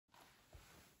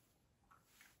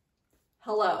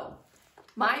Hello,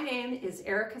 my name is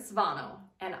Erica Svano,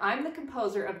 and I'm the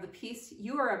composer of the piece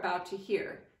you are about to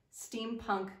hear,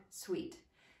 Steampunk Suite.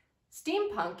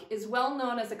 Steampunk is well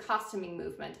known as a costuming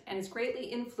movement and is greatly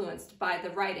influenced by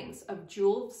the writings of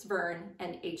Jules Verne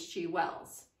and H.G.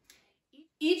 Wells.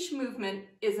 Each movement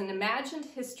is an imagined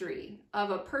history of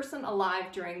a person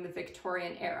alive during the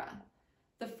Victorian era.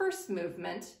 The first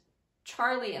movement,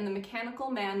 Charlie and the Mechanical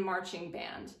Man Marching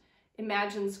Band,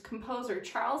 imagines composer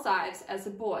Charles Ives as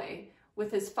a boy with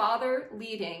his father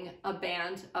leading a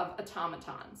band of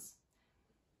automatons.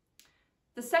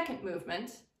 The second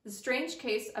movement, The Strange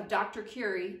Case of Dr.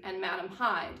 Curie and Madame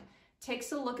Hyde,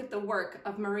 takes a look at the work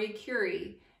of Marie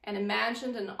Curie and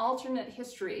imagined an alternate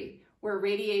history where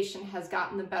radiation has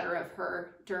gotten the better of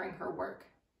her during her work.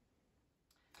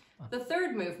 The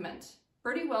third movement,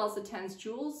 Bertie Wells attends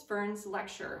Jules Verne's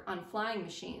lecture on flying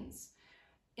machines,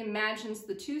 imagines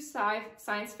the two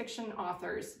science fiction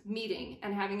authors meeting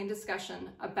and having a discussion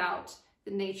about the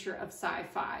nature of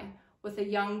sci-fi, with a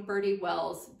young Bertie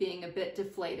Wells being a bit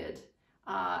deflated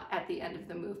at the end of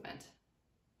the movement.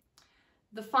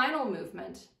 The final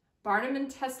movement, Barnum and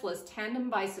Tesla's Tandem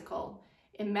Bicycle,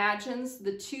 imagines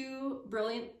the two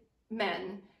brilliant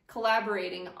men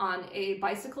collaborating on a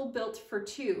bicycle built for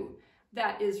two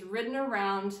that is ridden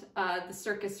around the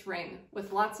circus ring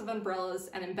with lots of umbrellas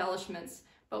and embellishments,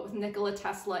 but with Nikola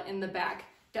Tesla in the back,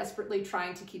 desperately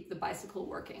trying to keep the bicycle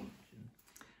working.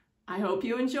 I hope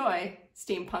you enjoy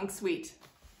Steampunk Suite.